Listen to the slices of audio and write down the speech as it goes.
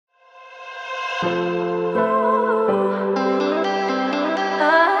Good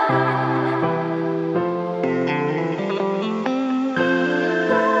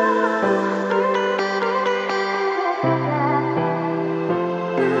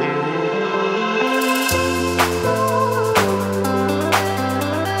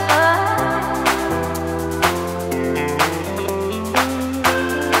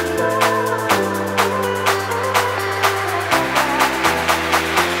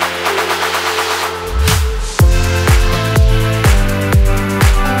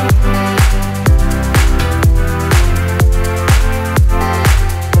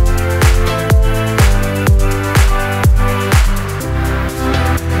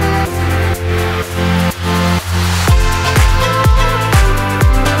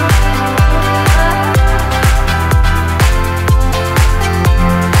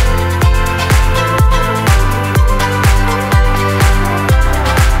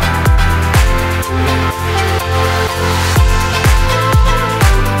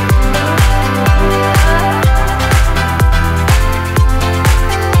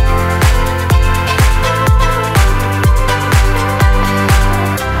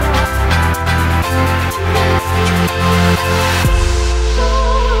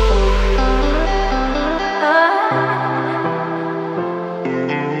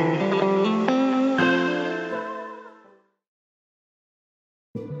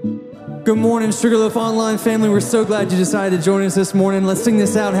morning, Sugarloaf Online family. We're so glad you decided to join us this morning. Let's sing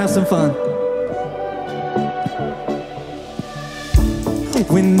this out and have some fun.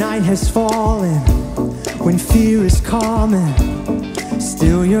 When night has fallen, when fear is calming,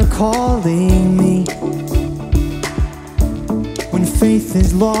 still you're calling me. When faith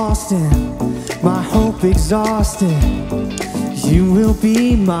is lost and my hope exhausted, you will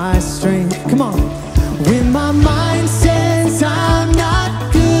be my strength. Come on. When my mind says I'm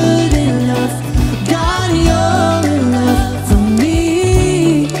not good enough, God, you're enough for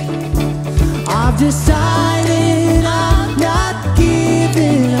me. I've decided I'm not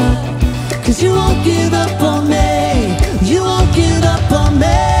giving up, 'cause you won't give up on me. You won't give up on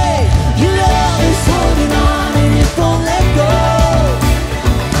me. Your love is holding on and it won't let go.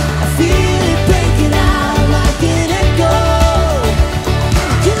 I feel it breaking out like an echo.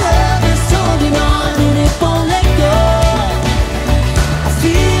 Your love is holding on and it won't let go. I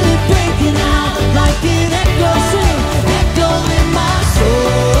feel it breaking out like an echo. Echo in my soul.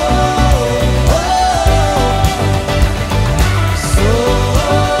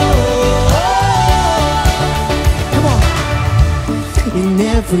 Come on. In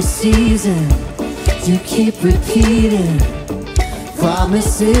every season, you keep repeating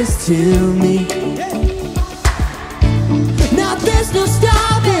promises to me. Now there's no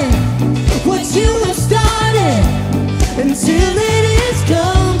stopping what you have started until it is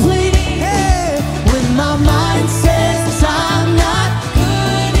complete. Hey, when my mind says I'm not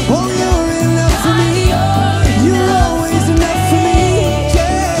good enough, oh, you're enough for me. You're always enough for me.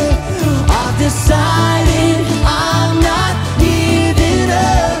 Yeah, I've decided I'm not giving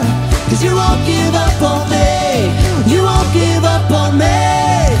up, 'cause you won't give up on me. You won't give up on me.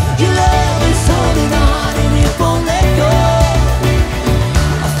 Your love is holding on and it won't let go.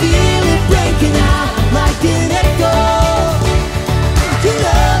 I feel it breaking out like an echo. Your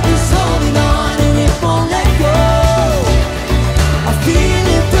love is holding on and it won't let go. I feel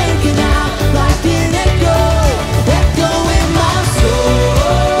it breaking out like an echo. Echo in my soul.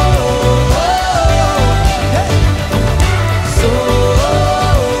 Hey. Soul.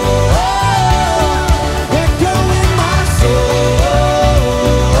 Echo in my soul.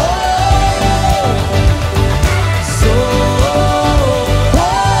 Soul.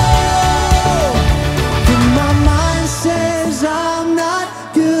 When my mind says I'm not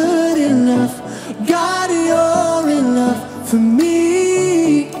good enough, God, you're enough for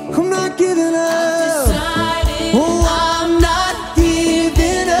me. I'm not giving up. Oh, I'm not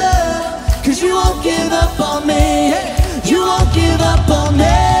giving up, 'cause you won't give up on me. You won't give up on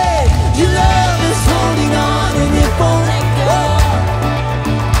me. Your love is holding on and it won't let go.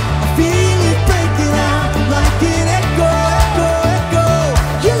 I feel it breaking out like an echo, echo, echo.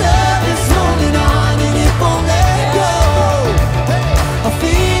 Your love is holding on and it won't let go. I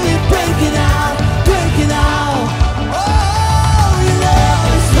feel it breaking out, breaking out. Oh, your love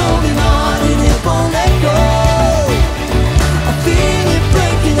is holding on and it won't let go. I feel it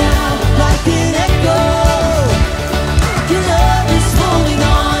breaking out like an echo. Your love is holding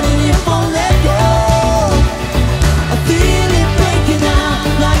on and it won't let go. I feel it breaking out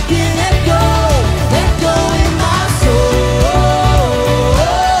like an echo. Echo in my soul.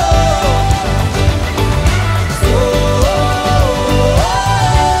 Soul.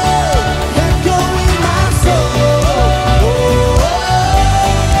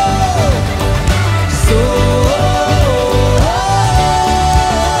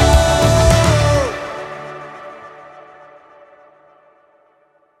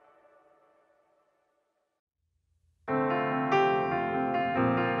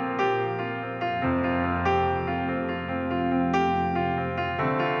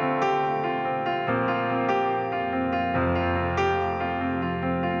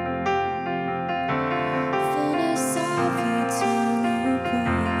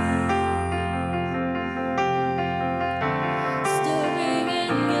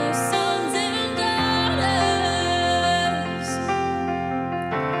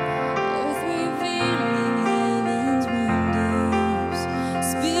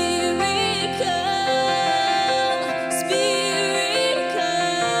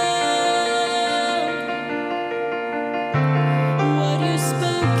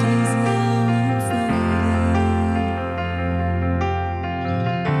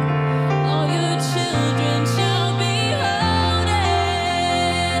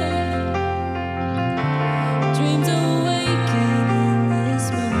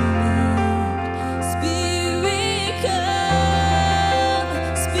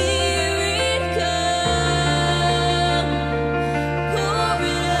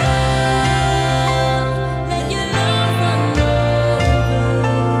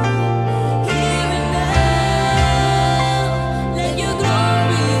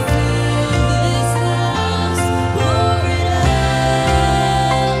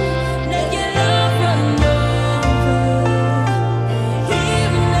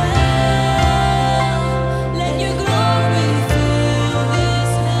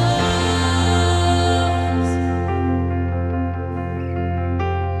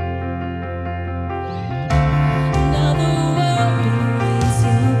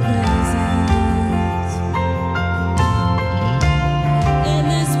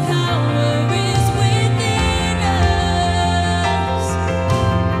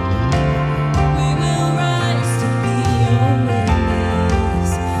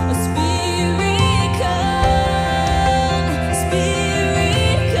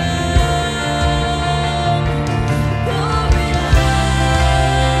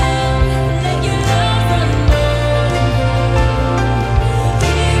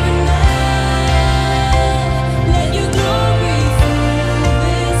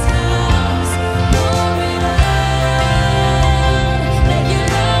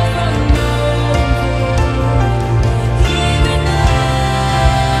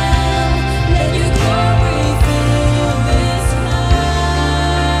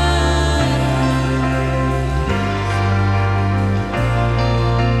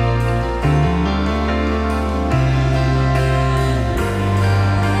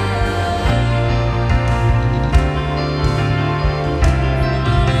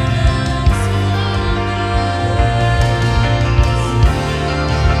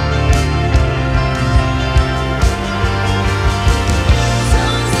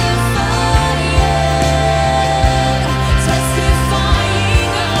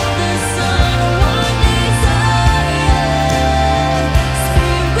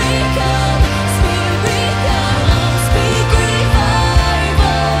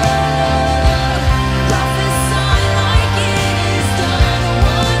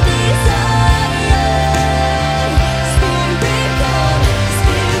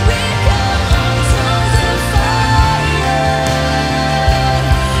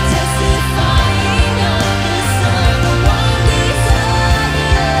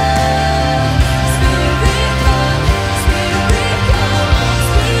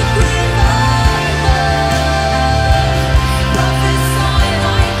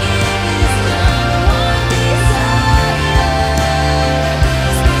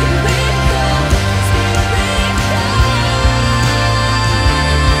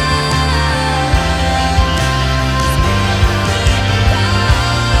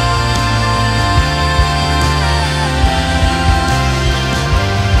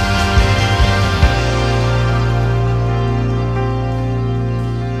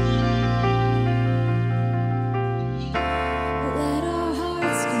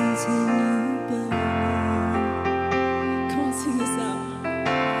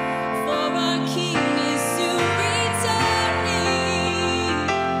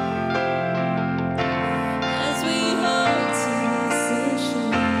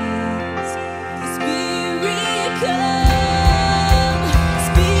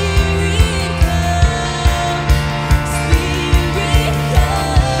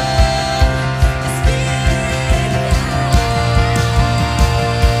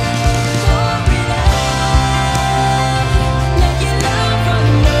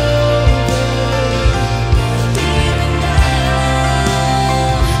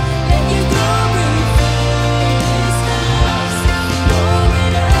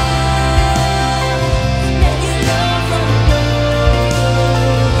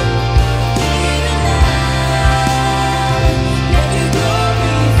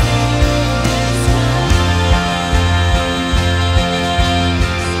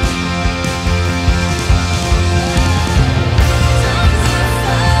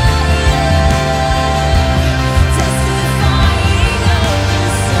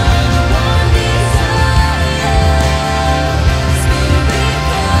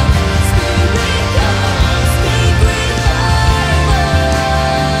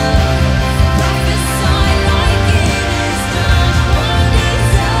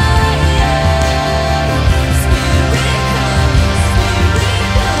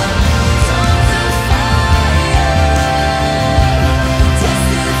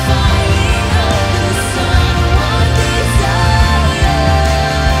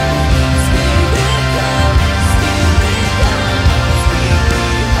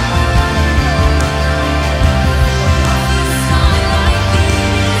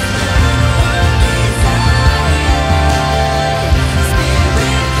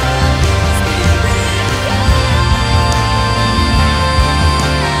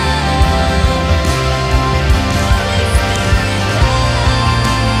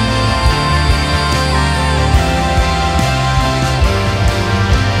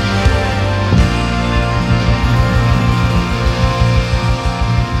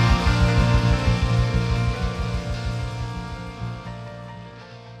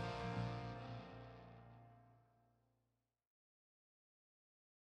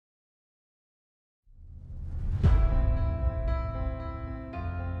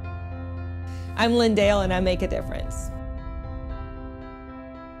 I'm Lindale and I make a difference.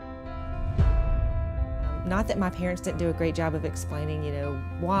 Not that my parents didn't do a great job of explaining,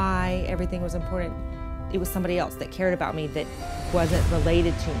 why everything was important. It was somebody else that cared about me that wasn't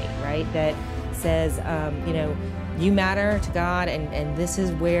related to me, right? That says, you matter to God and this is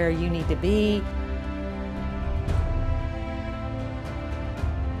where you need to be.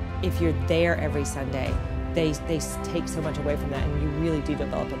 If you're there every Sunday, they take so much away from that and you really do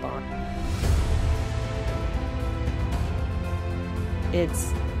develop a bond.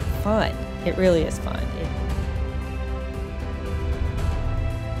 It's fun. It really is fun.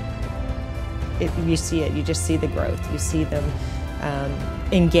 You see it, you just see the growth, you see them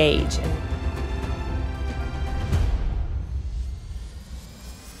engage.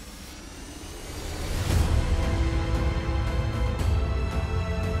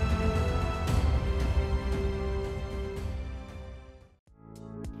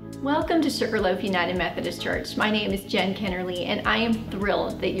 Welcome to Sugarloaf United Methodist Church. My name is Jen Kennerly and I am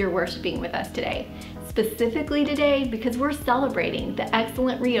thrilled that you're worshiping with us today. Specifically today because we're celebrating the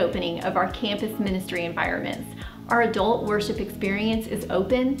excellent reopening of our campus ministry environments. Our adult worship experience is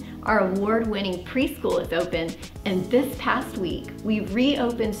open, our award-winning preschool is open, and this past week we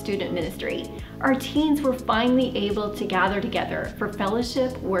reopened student ministry. Our teens were finally able to gather together for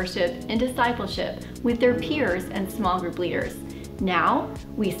fellowship, worship, and discipleship with their peers and small group leaders. Now,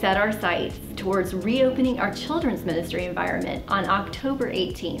 we set our sights towards reopening our children's ministry environment on October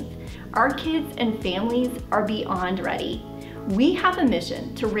 18th. Our kids and families are beyond ready. We have a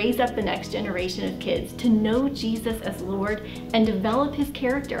mission to raise up the next generation of kids to know Jesus as Lord and develop His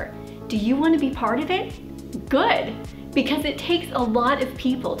character. Do you want to be part of it? Good, because it takes a lot of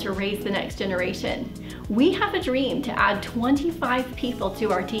people to raise the next generation. We have a dream to add 25 people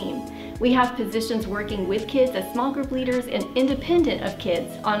to our team. We have positions working with kids as small group leaders and independent of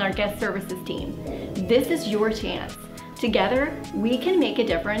kids on our guest services team. This is your chance. Together, we can make a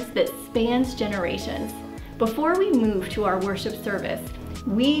difference that spans generations. Before we move to our worship service,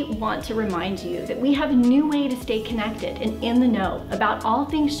 we want to remind you that we have a new way to stay connected and in the know about all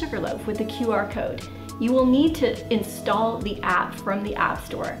things Sugarloaf with the QR code. You will need to install the app from the App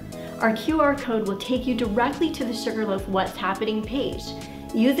Store. Our QR code will take you directly to the Sugarloaf What's Happening page.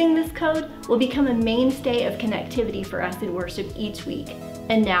 Using this code will become a mainstay of connectivity for us in worship each week.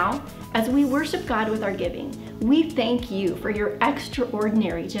 And now, as we worship God with our giving, we thank you for your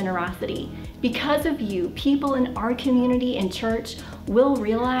extraordinary generosity. Because of you, people in our community and church will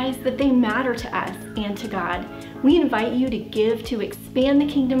realize that they matter to us and to God. We invite you to give to expand the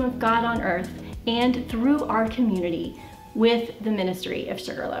kingdom of God on earth and through our community with the ministry of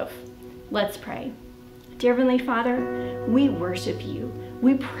Sugarloaf. Let's pray. Dear Heavenly Father, we worship you.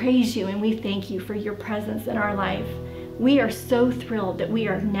 We praise you and we thank you for your presence in our life. We are so thrilled that we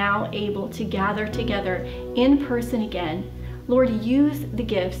are now able to gather together in person again. Lord, use the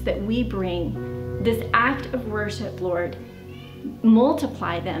gifts that we bring, this act of worship, Lord.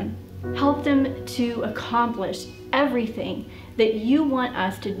 Multiply them. Help them to accomplish everything that you want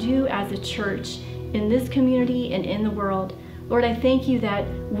us to do as a church in this community and in the world. Lord, I thank you that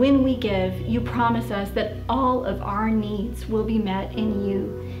when we give, you promise us that all of our needs will be met in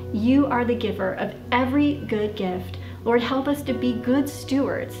you. You are the giver of every good gift. Lord, help us to be good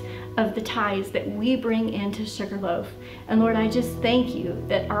stewards of the tithes that we bring into Sugarloaf. And Lord, I just thank you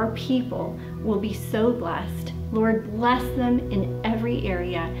that our people will be so blessed. Lord, bless them in every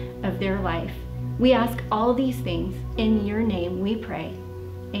area of their life. We ask all these things in your name we pray.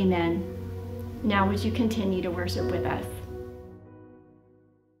 Amen. Now would you continue to worship with us?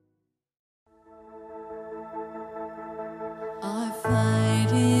 Our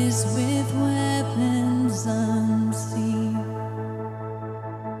fight is with weapons unseen.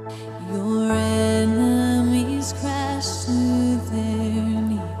 Your enemies crash to their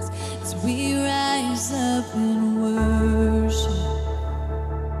knees as we rise up in worship.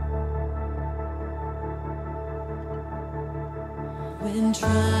 When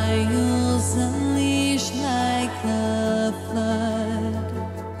trials unleash like the flood,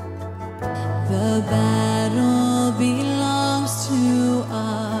 the battle belongs to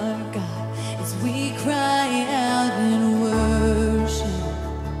our God as we cry out in worship.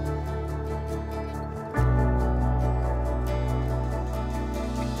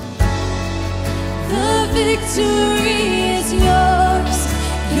 The victory is yours.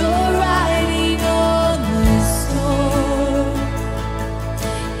 You're riding on the storm.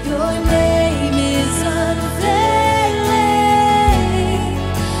 Your name is unfailing.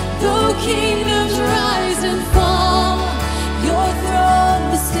 Though kingdoms rise and fall, your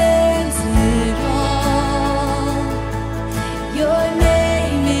throne stands it all. Your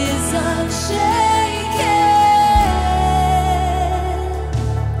name is unchanging.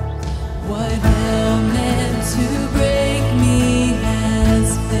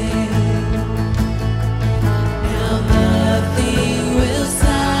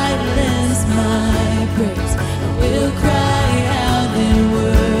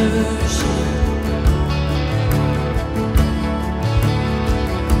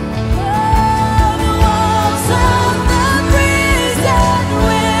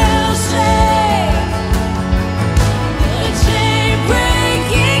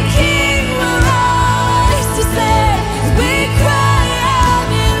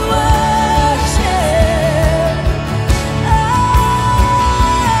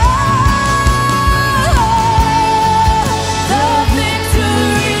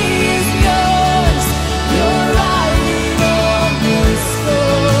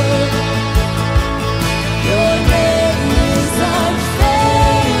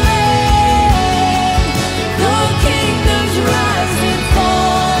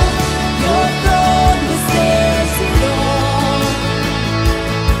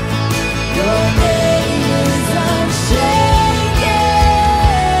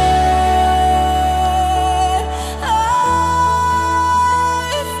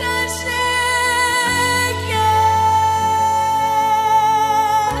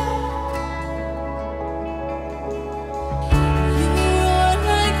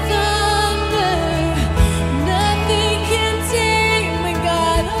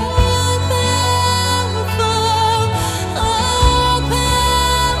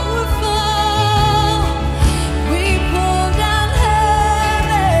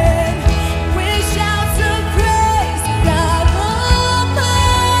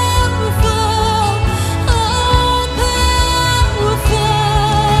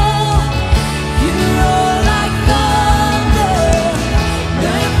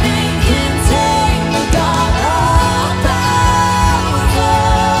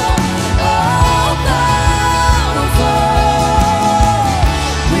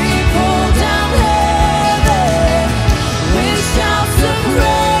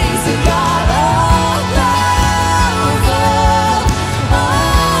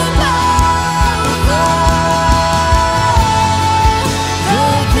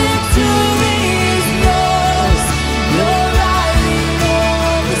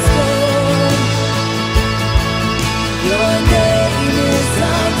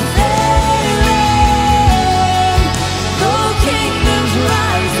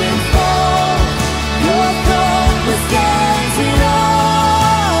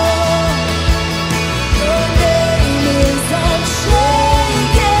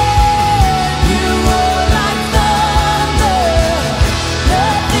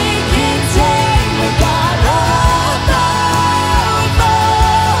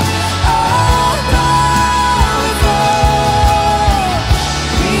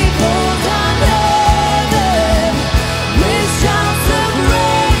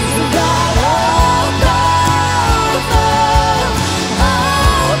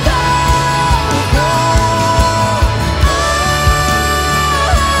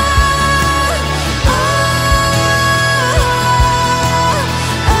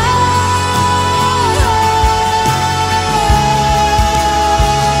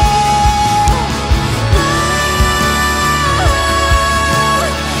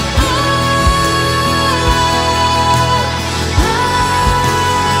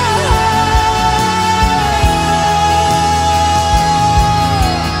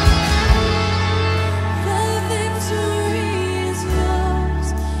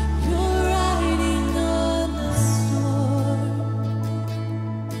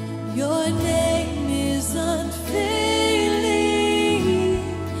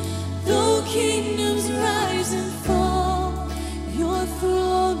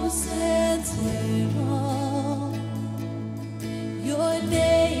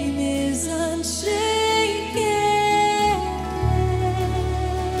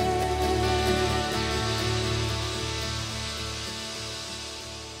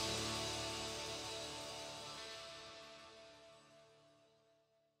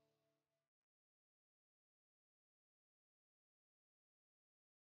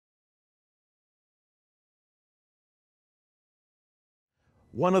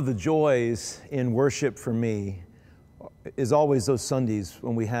 One of the joys in worship for me is always those Sundays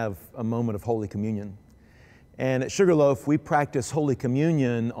when we have a moment of Holy Communion. And at Sugarloaf, we practice Holy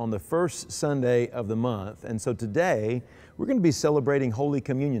Communion on the first Sunday of the month. And so today, we're going to be celebrating Holy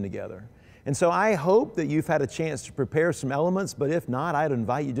Communion together. And so I hope that you've had a chance to prepare some elements, but if not, I'd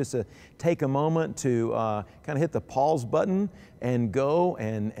invite you just to take a moment to kind of hit the pause button and go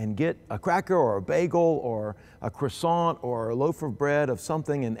and get a cracker or a bagel or a croissant or a loaf of bread of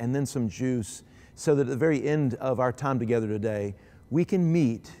something and then some juice, so that at the very end of our time together today, we can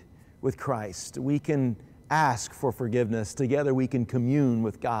meet with Christ. We can ask for forgiveness. Together we can commune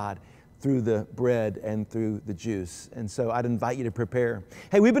with God through the bread and through the juice. And so I'd invite you to prepare.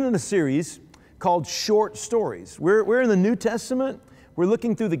 Hey, we've been in a series called Short Stories. We're in the New Testament. We're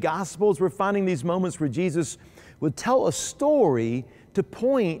looking through the Gospels. We're finding these moments where Jesus would tell a story to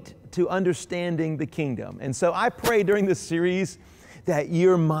point to understanding the kingdom. And so I pray during this series that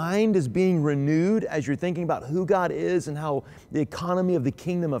your mind is being renewed as you're thinking about who God is and how the economy of the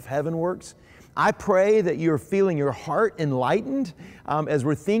kingdom of heaven works. I pray that you're feeling your heart enlightened as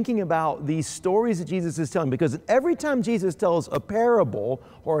we're thinking about these stories that Jesus is telling, because every time Jesus tells a parable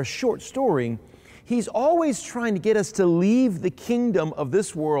or a short story, He's always trying to get us to leave the kingdom of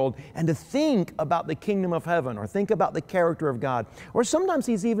this world and to think about the kingdom of heaven, or think about the character of God. Or sometimes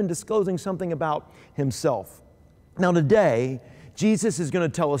He's even disclosing something about Himself. Now today, Jesus is going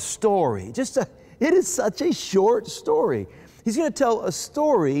to tell a story. It is such a short story. He's going to tell a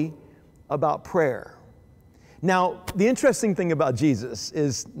story about prayer. Now, the interesting thing about Jesus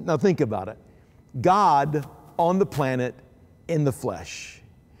is, now think about it, God on the planet in the flesh.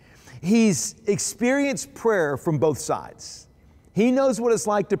 He's experienced prayer from both sides. He knows what it's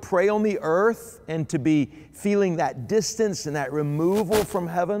like to pray on the earth and to be feeling that distance and that removal from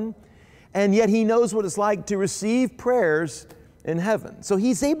heaven. And yet He knows what it's like to receive prayers in heaven. So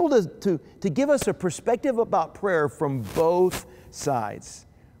He's able to give us a perspective about prayer from both sides.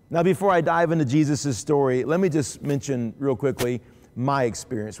 Now, before I dive into Jesus' story, let me just mention real quickly my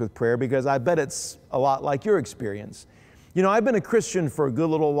experience with prayer, because I bet it's a lot like your experience. You know, I've been a Christian for a good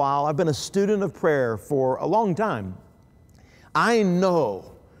little while. I've been a student of prayer for a long time. I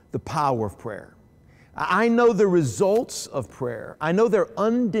know the power of prayer. I know the results of prayer. I know they're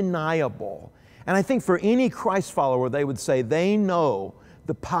undeniable. And I think for any Christ follower, they would say they know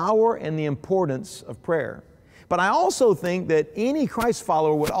the power and the importance of prayer. But I also think that any Christ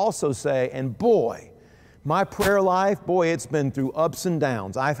follower would also say, and boy, my prayer life, it's been through ups and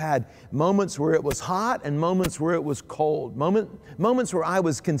downs. I've had moments where it was hot and moments where it was cold. Moments where I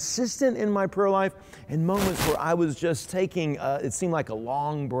was consistent in my prayer life, and moments where I was just taking, it seemed like a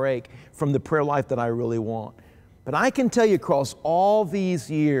long break from the prayer life that I really want. But I can tell you, across all these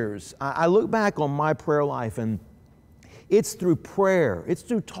years, I look back on my prayer life, and it's through prayer, it's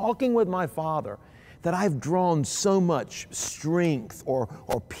through talking with my Father, that I've drawn so much strength or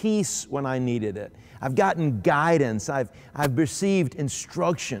peace when I needed it. I've gotten guidance. I've received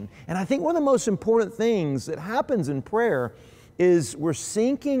instruction. And I think one of the most important things that happens in prayer is we're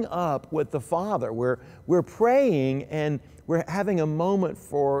syncing up with the Father. We're praying and we're having a moment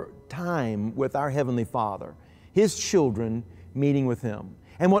for time with our Heavenly Father, His children meeting with Him.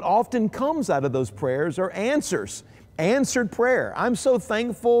 And what often comes out of those prayers are answers. Answered prayer. I'm so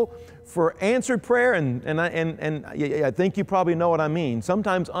thankful for answered prayer, and I think you probably know what I mean.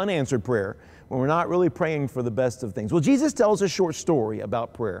 Sometimes unanswered prayer, when we're not really praying for the best of things. Well, Jesus tells a short story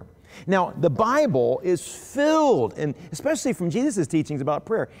about prayer. Now, the Bible is filled, and especially from Jesus' teachings about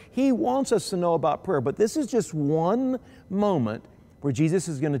prayer, He wants us to know about prayer, but this is just one moment where Jesus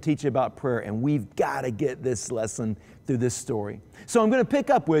is going to teach about prayer, and we've got to get this lesson through this story. So I'm going to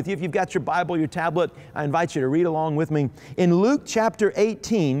pick up with you. If you've got your Bible, your tablet, I invite you to read along with me. In Luke chapter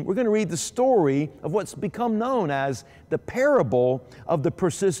 18, we're going to read the story of what's become known as the parable of the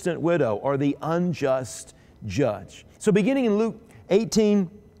persistent widow, or the unjust judge. So beginning in Luke 18,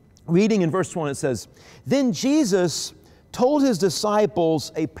 reading in verse 1, it says, "Then Jesus told His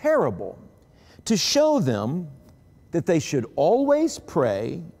disciples a parable to show them that they should always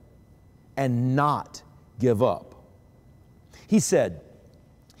pray and not give up. He said,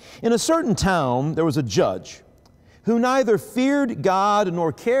 'In a certain town there was a judge who neither feared God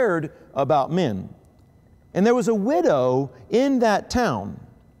nor cared about men. And there was a widow in that town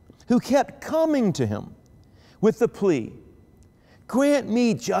who kept coming to him with the plea, "Grant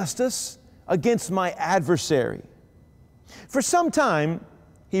me justice against my adversary." For some time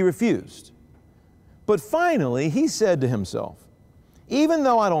he refused. But finally he said to himself, "Even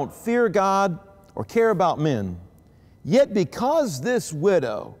though I don't fear God or care about men, yet because this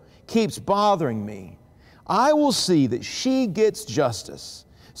widow keeps bothering me, I will see that she gets justice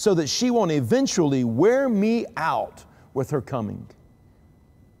so that she won't eventually wear me out with her coming.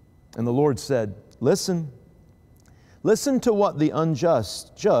 And the Lord said, listen to what the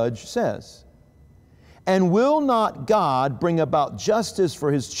unjust judge says. And will not God bring about justice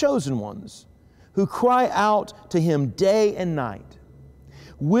for His chosen ones who cry out to Him day and night?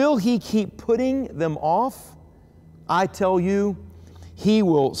 Will He keep putting them off? I tell you, He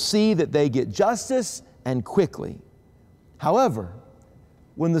will see that they get justice and quickly. However,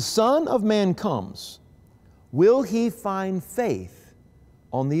 when the Son of Man comes, will He find faith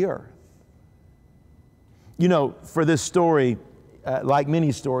on the earth? You know, for this story, like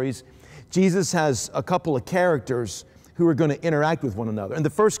many stories, Jesus has a couple of characters who are going to interact with one another. And the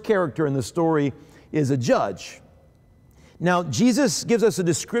first character in the story is a judge. Now, Jesus gives us a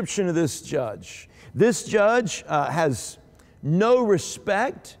description of this judge. This judge has no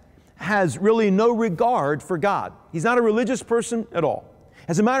respect, has really no regard for God. He's not a religious person at all.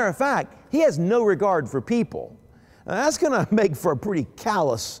 As a matter of fact, he has no regard for people. Now, that's going to make for a pretty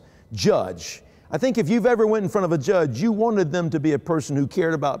callous judge. I think if you've ever went in front of a judge, you wanted them to be a person who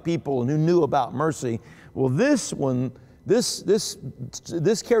cared about people and who knew about mercy. Well, this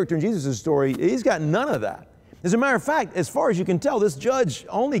character in Jesus' story, he's got none of that. As a matter of fact, as far as you can tell, this judge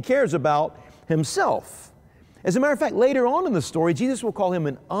only cares about himself. As a matter of fact, later on in the story, Jesus will call him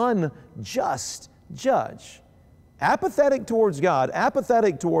an unjust judge. Apathetic towards God,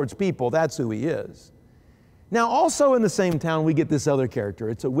 apathetic towards people, that's who he is. Now, also in the same town, we get this other character.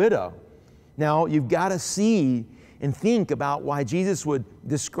 It's a widow. Now, you've got to see and think about why Jesus would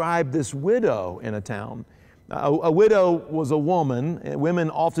describe this widow in a town. A widow was a woman. Women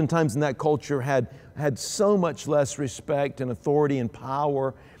oftentimes in that culture had so much less respect and authority and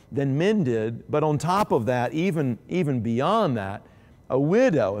power than men did. But on top of that, even beyond that, a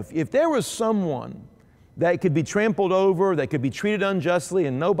widow, if there was someone that could be trampled over, that could be treated unjustly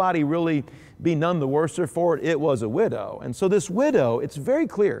and nobody really be none the worser for it, it was a widow. And so this widow, it's very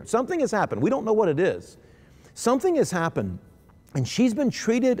clear, something has happened. We don't know what it is. Something has happened, and she's been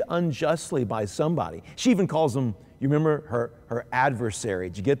treated unjustly by somebody. She even calls them, you remember, her adversary.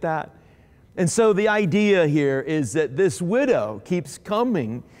 Did you get that? And so the idea here is that this widow keeps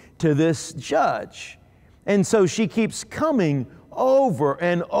coming to this judge. And so she keeps coming over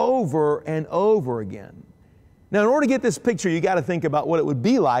and over and over again. Now, in order to get this picture, you got to think about what it would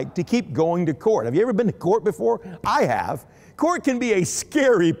be like to keep going to court. Have you ever been to court before? I have. Court can be a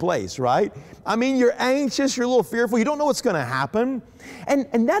scary place, right? I mean, you're anxious, you're a little fearful, you don't know what's going to happen. And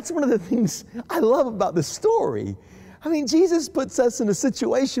that's one of the things I love about the story. I mean, Jesus puts us in a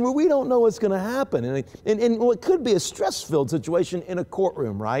situation where we don't know what's going to happen. And what could be a stress-filled situation in a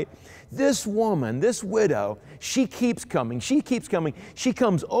courtroom, right? This woman, this widow, she keeps coming. She keeps coming. She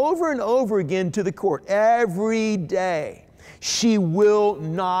comes over and over again to the court every day. She will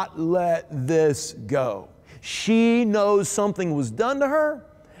not let this go. She knows something was done to her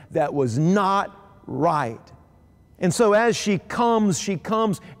that was not right. And so as she comes,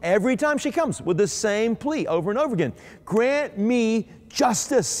 every time she comes with the same plea over and over again. Grant me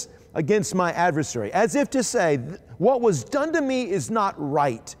justice against my adversary. As if to say, what was done to me is not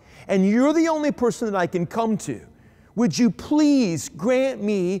right. And you're the only person that I can come to. Would you please grant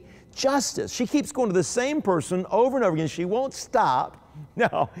me justice? She keeps going to the same person over and over again. She won't stop.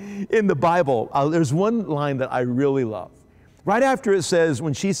 Now, in the Bible, there's one line that I really love. Right after it says,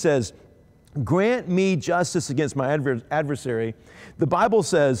 when she says, grant me justice against my adversary, the Bible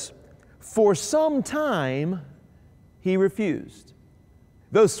says, for some time he refused.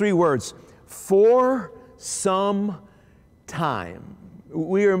 Those three words, for some time.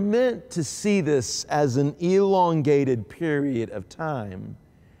 We are meant to see this as an elongated period of time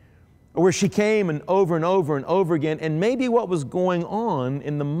where she came and over and over again, and maybe what was going on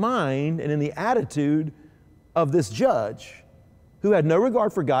in the mind and in the attitude of this judge who had no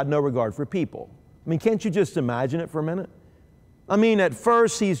regard for God, no regard for people. I mean, can't you just imagine it for a minute? I mean, at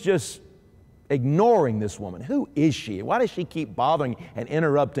first he's just ignoring this woman. Who is she? Why does she keep bothering and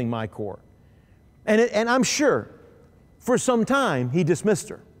interrupting my court? And I'm sure for some time he dismissed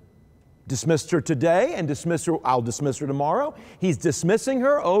her. Dismissed her today and dismissed her, I'll dismiss her tomorrow. He's dismissing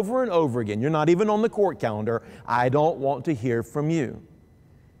her over and over again. You're not even on the court calendar. I don't want to hear from you.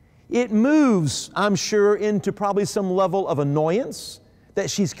 It moves, I'm sure, into probably some level of annoyance that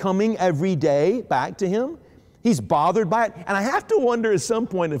she's coming every day back to him. He's bothered by it. And I have to wonder at some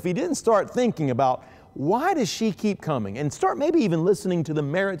point if he didn't start thinking about why does she keep coming and start maybe even listening to the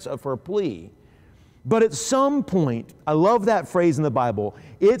merits of her plea. But at some point, I love that phrase in the Bible.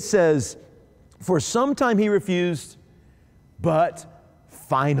 It says, for some time he refused, but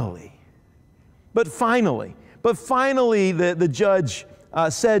finally. But finally, the judge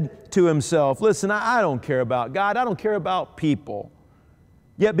said to himself, listen, I don't care about God. I don't care about people.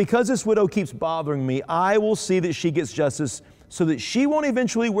 Yet because this widow keeps bothering me, I will see that she gets justice so that she won't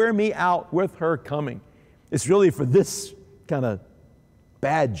eventually wear me out with her coming. It's really for this kind of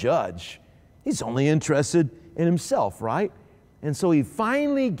bad judge. He's only interested in himself, right? And so he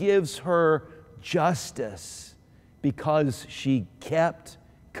finally gives her justice because she kept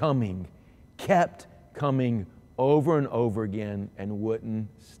coming over and over again and wouldn't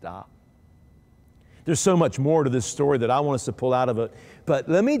stop. There's so much more to this story that I want us to pull out of it. But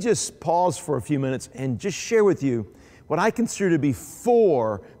let me just pause for a few minutes and just share with you what I consider to be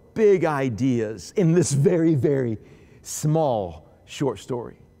 4 big ideas in this very, very small short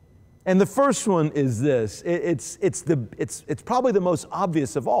story. And the first one is this. It's probably the most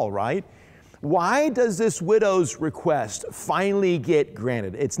obvious of all, right? Why does this widow's request finally get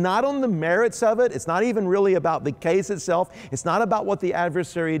granted? It's not on the merits of it. It's not even really about the case itself. It's not about what the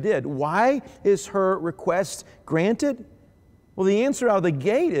adversary did. Why is her request granted? Well, the answer out of the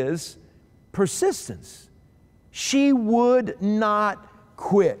gate is persistence. She would not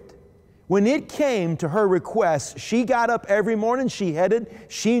quit. When it came to her request, she got up every morning, she headed,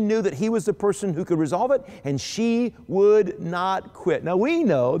 she knew that he was the person who could resolve it, and she would not quit. Now we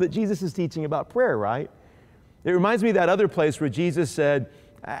know that Jesus is teaching about prayer, right? It reminds me of that other place where Jesus said,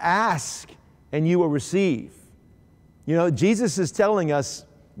 ask and you will receive. You know, Jesus is telling us,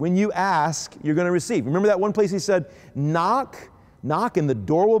 when you ask, you're going to receive. Remember that one place he said, knock and the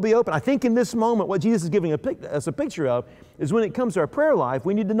door will be open? I think in this moment, what Jesus is giving us a picture of is when it comes to our prayer life,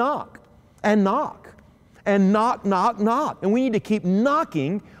 we need to knock. And knock. And knock. And we need to keep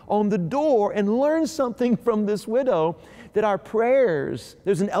knocking on the door and learn something from this widow, that our prayers,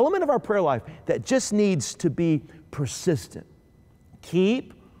 there's an element of our prayer life that just needs to be persistent.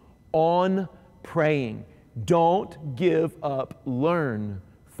 Keep on praying. Don't give up. Learn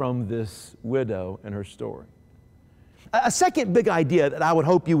from this widow and her story. A second big idea that I would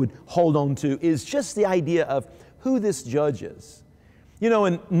hope you would hold on to is just the idea of who this judge is. You know,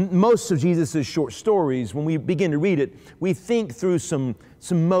 in most of Jesus' short stories, when we begin to read it, we think through some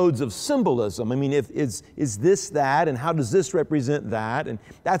modes of symbolism. I mean, is this that, and how does this represent that? And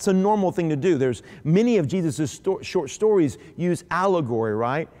that's a normal thing to do. There's many of Jesus' short stories use allegory,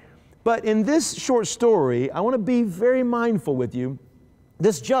 right? But in this short story, I want to be very mindful with you.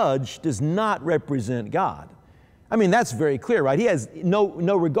 This judge does not represent God. I mean, that's very clear, right? He has no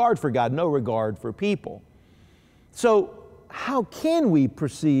regard for God, no regard for people. So, how can we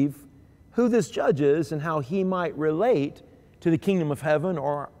perceive who this judge is and how he might relate to the kingdom of heaven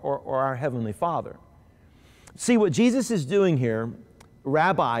or our Heavenly Father? See, what Jesus is doing here,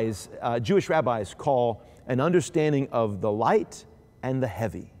 Jewish rabbis call an understanding of the light and the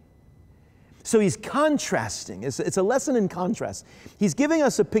heavy. So he's contrasting. It's a lesson in contrast. He's giving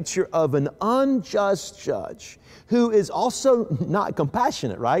us a picture of an unjust judge who is also not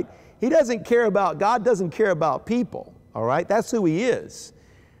compassionate, right? He doesn't care about God, doesn't care about people. All right, that's who he is.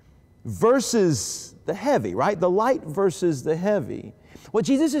 Versus the heavy, right? The light versus the heavy. What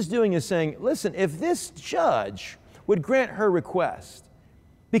Jesus is doing is saying, listen, if this judge would grant her request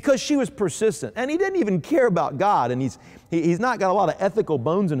because she was persistent, and he didn't even care about God, and he's not got a lot of ethical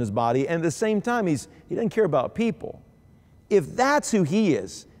bones in his body, and at the same time, he doesn't care about people. If that's who he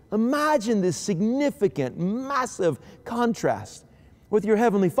is, imagine this significant, massive contrast with your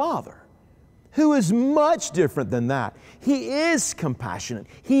Heavenly Father, who is much different than that. He is compassionate.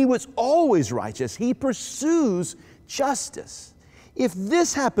 He was always righteous. He pursues justice. If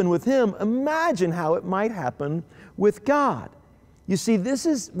this happened with him, imagine how it might happen with God. You see, this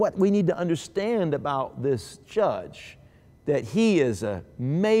is what we need to understand about this judge, that he is a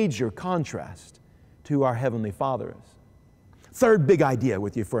major contrast to who our Heavenly Father is. Third big idea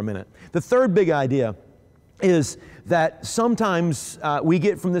with you for a minute. The third big idea is that sometimes we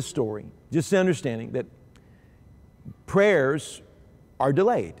get from this story just the understanding that prayers are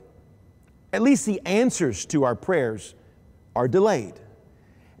delayed. At least the answers to our prayers are delayed.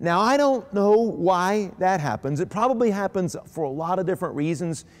 Now, I don't know why that happens. It probably happens for a lot of different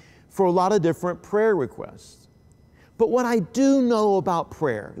reasons, for a lot of different prayer requests. But what I do know about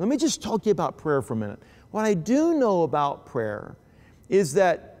prayer, let me just talk to you about prayer for a minute. What I do know about prayer is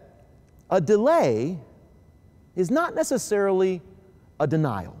that a delay is not necessarily a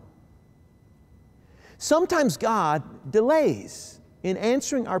denial. Sometimes God delays in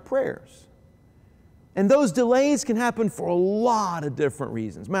answering our prayers. And those delays can happen for a lot of different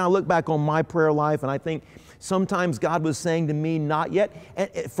reasons. Man, I look back on my prayer life and I think sometimes God was saying to me, not yet, and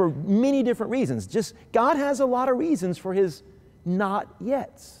for many different reasons. Just God has a lot of reasons for His not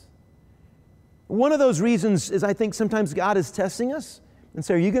yets. One of those reasons is I think sometimes God is testing us and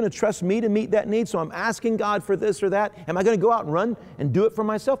say, are you going to trust me to meet that need? So I'm asking God for this or that. Am I going to go out and run and do it for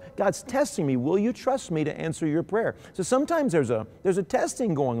myself? God's testing me. Will you trust me to answer your prayer? So sometimes there's a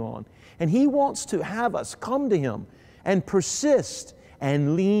testing going on, and He wants to have us come to Him and persist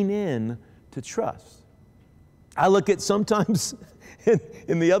and lean in to trust. I look at sometimes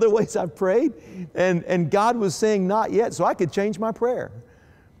in the other ways I've prayed, and God was saying not yet, so I could change my prayer.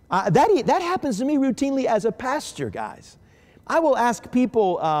 That happens to me routinely as a pastor, guys. I will ask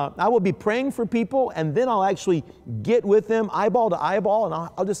people, I will be praying for people, and then I'll actually get with them eyeball to eyeball, and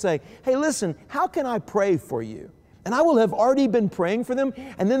I'll just say, hey, listen, how can I pray for you? And I will have already been praying for them,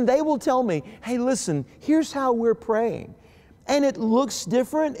 and then they will tell me, hey, listen, here's how we're praying. And it looks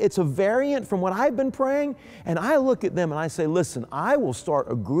different. It's a variant from what I've been praying. And I look at them and I say, listen, I will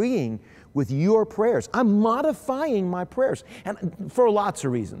start agreeing with your prayers. I'm modifying my prayers. And for lots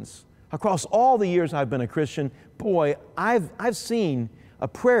of reasons. Across all the years I've been a Christian, boy, I've seen a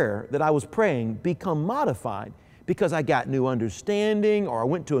prayer that I was praying become modified because I got new understanding or I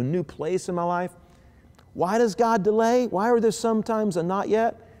went to a new place in my life. Why does God delay? Why are there sometimes a not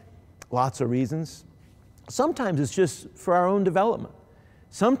yet? Lots of reasons. Sometimes it's just for our own development.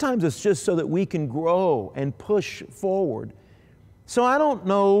 Sometimes it's just so that we can grow and push forward. So I don't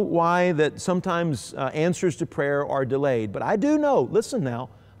know why that sometimes answers to prayer are delayed, but I do know, listen now,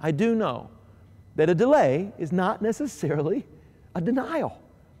 I do know that a delay is not necessarily a denial.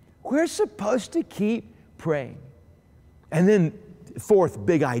 We're supposed to keep praying. And then fourth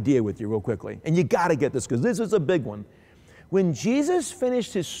big idea with you real quickly, and you got to get this because this is a big one. When Jesus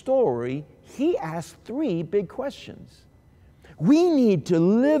finished His story, He asked 3 big questions. We need to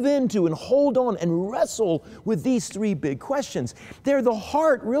live into and hold on and wrestle with these 3 big questions. They're the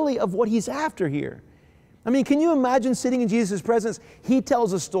heart, really, of what He's after here. I mean, can you imagine sitting in Jesus' presence? He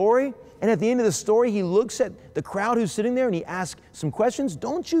tells a story, and at the end of the story, He looks at the crowd who's sitting there and He asks some questions.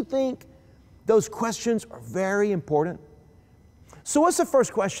 Don't you think those questions are very important? So what's the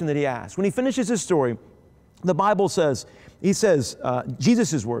first question that He asks? When He finishes His story, the Bible says, He says,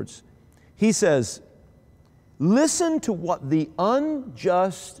 Jesus' words, He says, listen to what the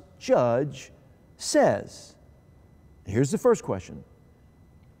unjust judge says. Here's the first question.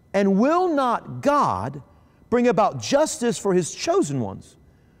 And will not God bring about justice for His chosen ones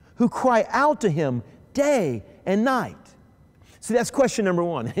who cry out to Him day and night? See, that's question number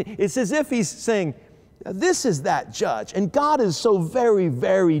 1. It's as if He's saying, this is that judge, and God is so very,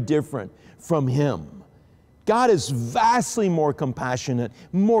 very different from him. God is vastly more compassionate,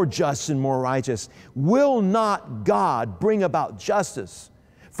 more just, and more righteous. Will not God bring about justice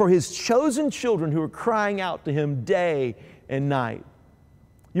for His chosen children who are crying out to Him day and night?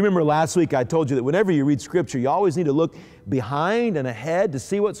 You remember last week I told you that whenever you read Scripture, you always need to look behind and ahead to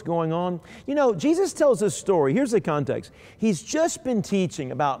see what's going on. You know, Jesus tells this story. Here's the context. He's just been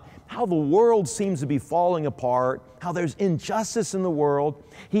teaching about how the world seems to be falling apart, how there's injustice in the world.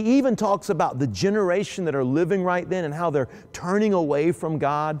 He even talks about the generation that are living right then and how they're turning away from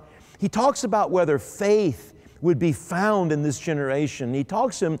God. He talks about whether faith would be found in this generation. He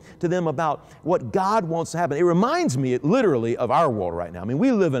talks to them about what God wants to happen. It reminds me literally of our world right now. I mean,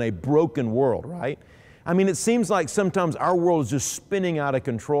 we live in a broken world, right? I mean, it seems like sometimes our world is just spinning out of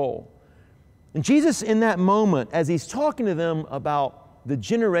control. And Jesus, in that moment, as He's talking to them about the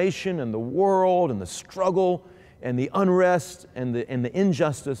generation and the world and the struggle and the unrest and the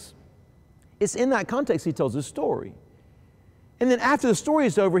injustice, it's in that context He tells this story. And then after the story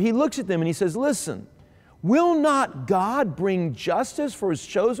is over, He looks at them and He says, listen, will not God bring justice for His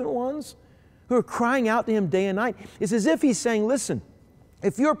chosen ones who are crying out to Him day and night? It's as if He's saying, listen,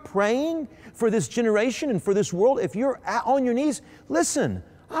 if you're praying for this generation and for this world, if you're on your knees, listen,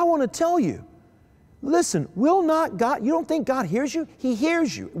 I want to tell you, listen, will not God, you don't think God hears you? He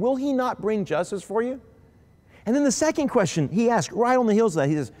hears you. Will He not bring justice for you? And then the second question He asked right on the heels of that,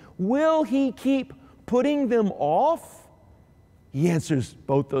 He says, will He keep putting them off? He answers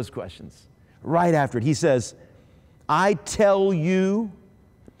both those questions. Right after it, He says, I tell you,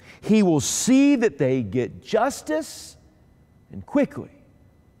 He will see that they get justice and quickly.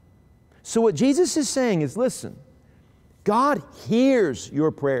 So what Jesus is saying is, listen, God hears your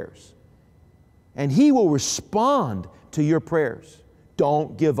prayers and He will respond to your prayers.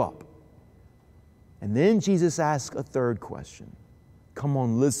 Don't give up. And then Jesus asks a third question. Come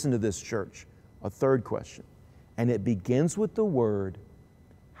on, listen to this, church. A third question. And it begins with the word,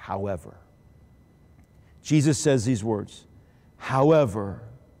 however. Jesus says these words, however,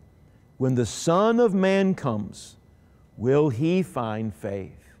 when the Son of Man comes, will He find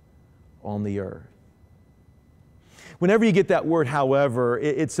faith on the earth? Whenever you get that word, however,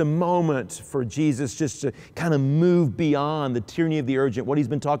 it's a moment for Jesus just to kind of move beyond the tyranny of the urgent, what He's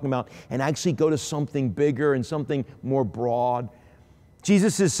been talking about, and actually go to something bigger and something more broad.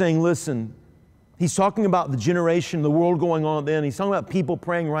 Jesus is saying, listen, He's talking about the generation, the world going on then. He's talking about people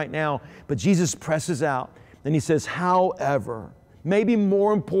praying right now, but Jesus presses out and He says, however, maybe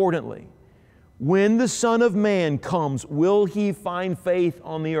more importantly, when the Son of Man comes, will He find faith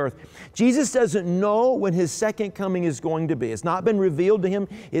on the earth? Jesus doesn't know when His second coming is going to be. It's not been revealed to Him.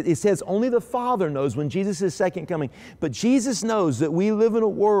 It says only the Father knows when Jesus' second coming. But Jesus knows that we live in a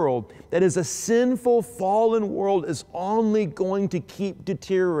world that is a sinful, fallen world, is only going to keep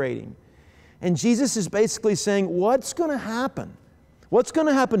deteriorating. And Jesus is basically saying, what's going to happen? What's going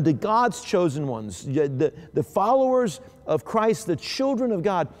to happen to God's chosen ones, the followers of Christ, the children of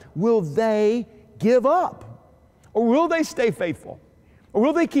God? Will they give up? Or will they stay faithful? Or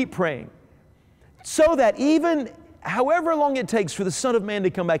will they keep praying? So that even however long it takes for the Son of Man to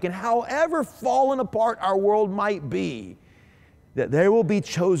come back and however fallen apart our world might be, that there will be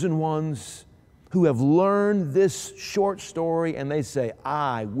chosen ones who have learned this short story and they say,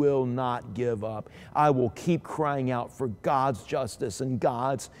 I will not give up. I will keep crying out for God's justice and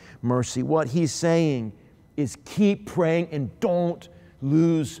God's mercy. What He's saying is keep praying and don't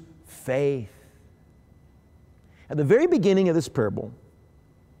lose faith. At the very beginning of this parable,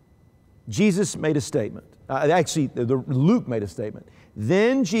 Jesus made a statement. Luke made a statement.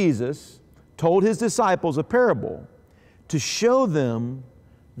 Then Jesus told His disciples a parable to show them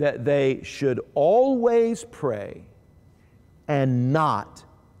that they should always pray and not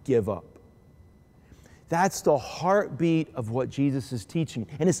give up. That's the heartbeat of what Jesus is teaching.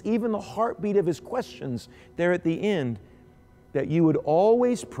 And it's even the heartbeat of His questions there at the end, that you would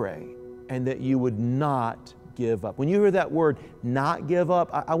always pray and that you would not give up. When you hear that word, not give up,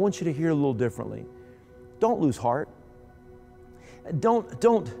 I want you to hear it a little differently. Don't lose heart. Don't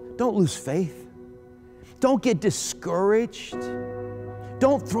lose faith. Don't get discouraged.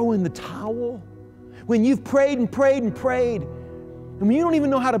 Don't throw in the towel. When you've prayed and prayed and prayed, and when you don't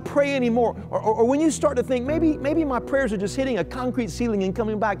even know how to pray anymore, or when you start to think, maybe my prayers are just hitting a concrete ceiling and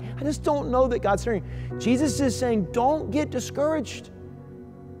coming back, I just don't know that God's hearing. Jesus is saying, don't get discouraged.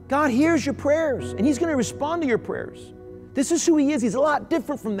 God hears your prayers, and He's going to respond to your prayers. This is who He is. He's a lot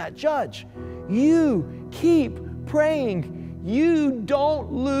different from that judge. You keep praying. You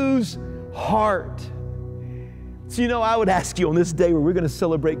don't lose heart. So, I would ask you on this day where we're going to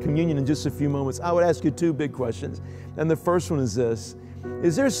celebrate communion in just a few moments, I would ask you two big questions. And the first one is this: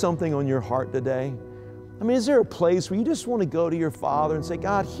 is there something on your heart today? Is there a place where you just want to go to your Father and say,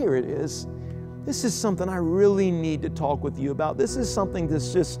 God, here it is. This is something I really need to talk with you about. This is something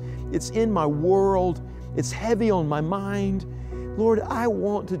that's it's in my world. It's heavy on my mind. Lord, I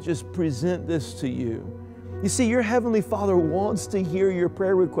want to just present this to you. You see, your Heavenly Father wants to hear your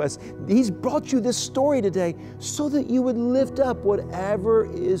prayer requests. He's brought you this story today so that you would lift up whatever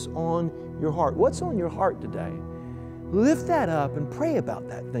is on your heart. What's on your heart today? Lift that up and pray about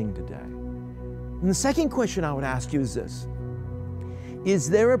that thing today. And the second question I would ask you is this: is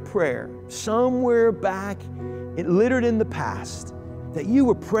there a prayer somewhere back, littered in the past, that you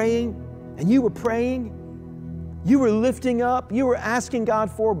were praying and you were praying, you were lifting up, you were asking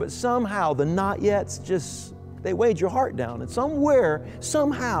God for, but somehow the not yets they weighed your heart down, and somewhere,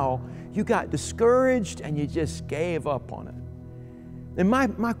 somehow, you got discouraged and you just gave up on it? And my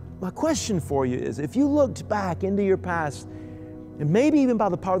question for you is, if you looked back into your past, and maybe even by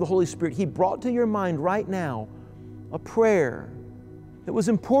the power of the Holy Spirit, He brought to your mind right now a prayer that was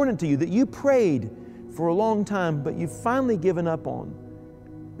important to you, that you prayed for a long time, but you've finally given up on,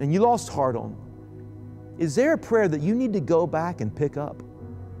 and you lost heart on. Is there a prayer that you need to go back and pick up?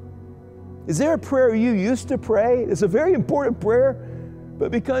 Is there a prayer you used to pray? It's a very important prayer,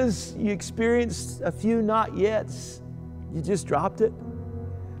 but because you experienced a few not yets, you just dropped it?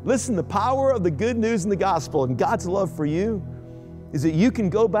 Listen, the power of the good news in the gospel and God's love for you is that you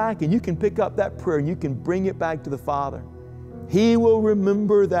can go back and you can pick up that prayer and you can bring it back to the Father. He will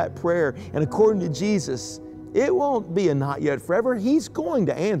remember that prayer. And according to Jesus, it won't be a not yet forever. He's going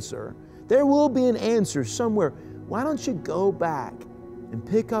to answer. There will be an answer somewhere. Why don't you go back and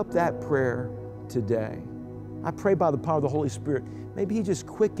pick up that prayer today? I pray by the power of the Holy Spirit, maybe He just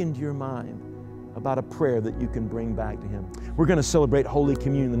quickened your mind about a prayer that you can bring back to Him. We're going to celebrate Holy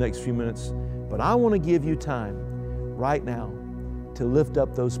Communion in the next few minutes, but I want to give you time right now to lift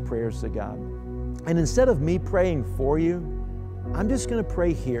up those prayers to God. And instead of me praying for you, I'm just going to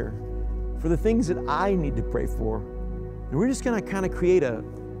pray here for the things that I need to pray for. And we're just going to kind of create a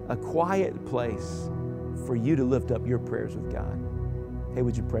quiet place for you to lift up your prayers with God. Hey,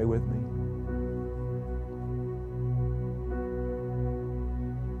 would you pray with me?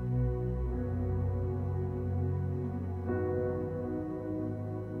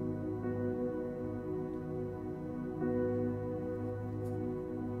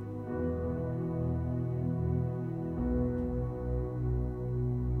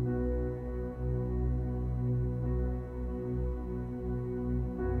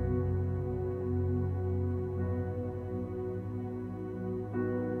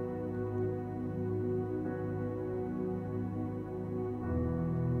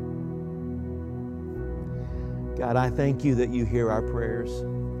 God, I thank you that you hear our prayers.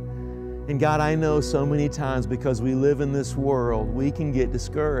 And God, I know so many times because we live in this world, we can get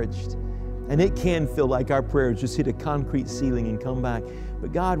discouraged. And it can feel like our prayers just hit a concrete ceiling and come back.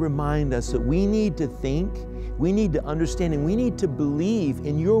 But God, remind us that we need to think, we need to understand, and we need to believe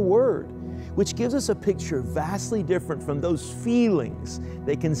in your word, which gives us a picture vastly different from those feelings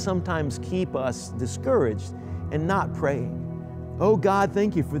that can sometimes keep us discouraged and not praying. Oh God,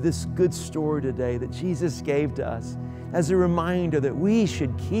 thank you for this good story today that Jesus gave to us as a reminder that we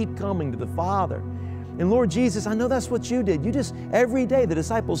should keep coming to the Father. And Lord Jesus, I know that's what you did. You just, every day the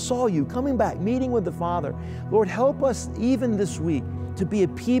disciples saw you coming back, meeting with the Father. Lord, help us even this week to be a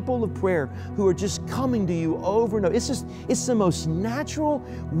people of prayer who are just coming to you over and over. It's the most natural,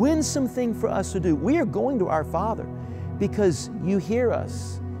 winsome thing for us to do. We are going to our Father because you hear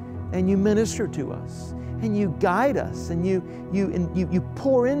us and you minister to us and you guide us and you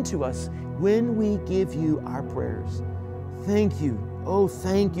pour into us when we give you our prayers. Thank you. Oh,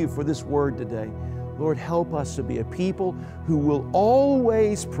 thank you for this word today. Lord, help us to be a people who will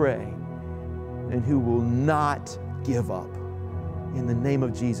always pray and who will not give up. In the name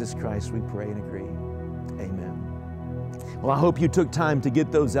of Jesus Christ, we pray and agree. Amen. Well, I hope you took time to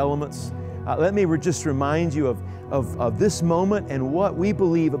get those elements. Let me just remind you of this moment and what we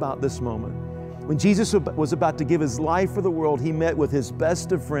believe about this moment. When Jesus was about to give His life for the world, He met with His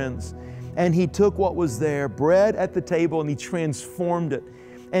best of friends, and He took what was there, bread at the table, and He transformed it.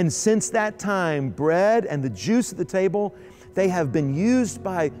 And since that time, bread and the juice at the table, they have been used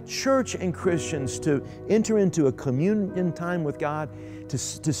by church and Christians to enter into a communion time with God, to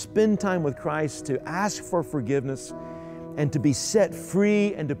spend time with Christ, to ask for forgiveness, and to be set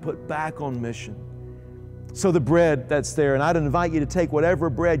free and to put back on mission. So the bread that's there, and I'd invite you to take whatever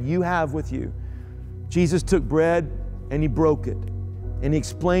bread you have with you. Jesus took bread and He broke it. And He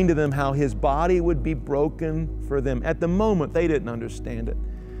explained to them how His body would be broken for them. At the moment, they didn't understand it.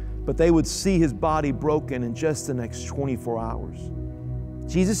 But they would see His body broken in just the next 24 hours.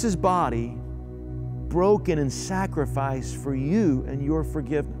 Jesus' body broken in sacrifice for you and your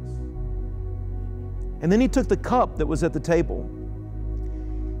forgiveness. And then He took the cup that was at the table.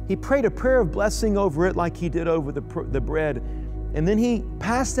 He prayed a prayer of blessing over it like He did over the bread. And then He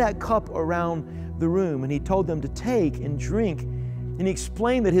passed that cup around the room and He told them to take and drink. And He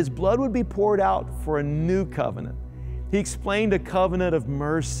explained that His blood would be poured out for a new covenant. He explained a covenant of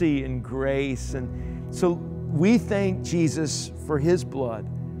mercy and grace. And so we thank Jesus for His blood.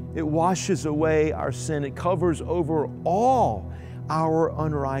 It washes away our sin. It covers over all our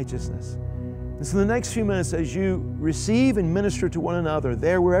unrighteousness. And so the next few minutes, as you receive and minister to one another,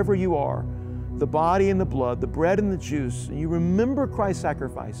 there wherever you are, the body and the blood, the bread and the juice, and you remember Christ's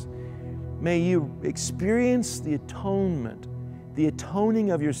sacrifice, may you experience the atonement, the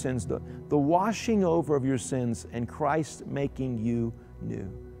atoning of your sins, the washing over of your sins, and Christ making you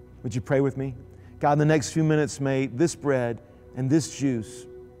new. Would you pray with me? God, in the next few minutes, may this bread and this juice,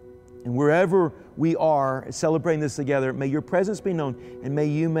 and wherever we are celebrating this together, may your presence be known, and may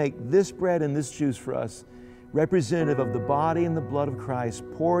you make this bread and this juice for us representative of the body and the blood of Christ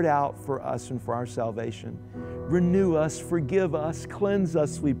poured out for us and for our salvation. Renew us, forgive us, cleanse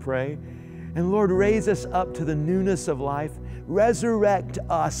us, we pray. And Lord, raise us up to the newness of life. Resurrect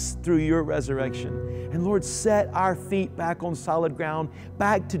us through your resurrection. And Lord, set our feet back on solid ground,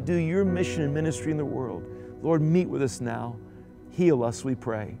 back to do your mission and ministry in the world. Lord, meet with us now. Heal us, we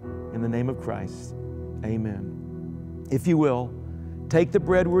pray. In the name of Christ, amen. If you will, take the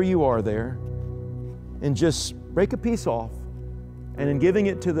bread where you are there and just break a piece off. And in giving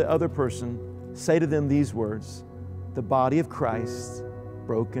it to the other person, say to them these words, the body of Christ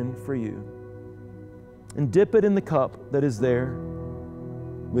broken for you. And dip it in the cup that is there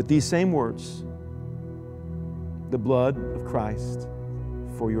with these same words, the blood of Christ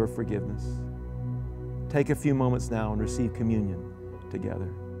for your forgiveness. Take a few moments now and receive communion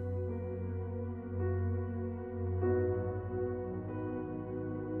together.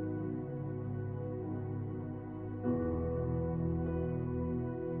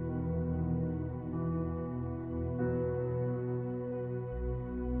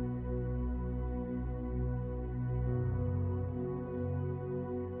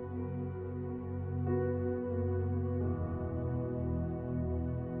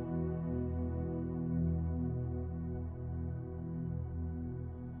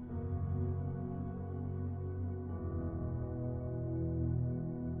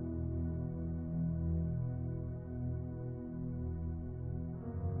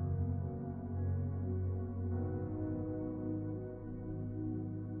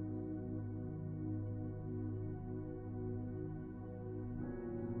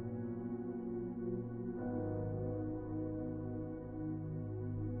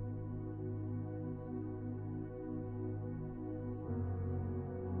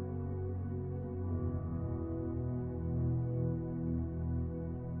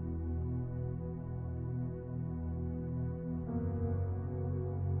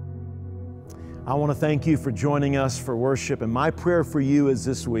 I want to thank you for joining us for worship. And my prayer for you is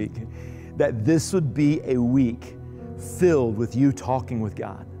this week, that this would be a week filled with you talking with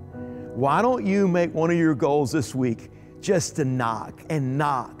God. Why don't you make one of your goals this week just to knock and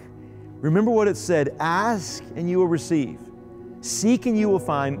knock? Remember what it said, ask and you will receive. Seek and you will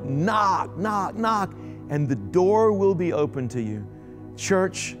find. Knock, knock, knock, and the door will be open to you.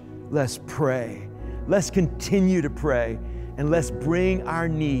 Church, let's pray. Let's continue to pray, and let's bring our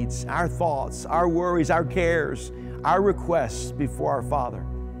needs, our thoughts, our worries, our cares, our requests before our Father.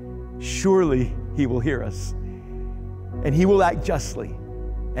 Surely He will hear us, and He will act justly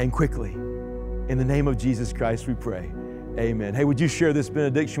and quickly. In the name of Jesus Christ we pray. Amen. Hey, would you share this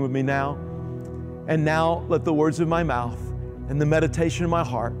benediction with me now? And now let the words of my mouth and the meditation of my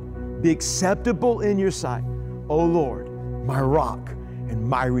heart be acceptable in your sight, O Lord, my rock and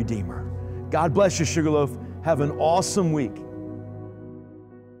my Redeemer. God bless you, Sugarloaf. Have an awesome week.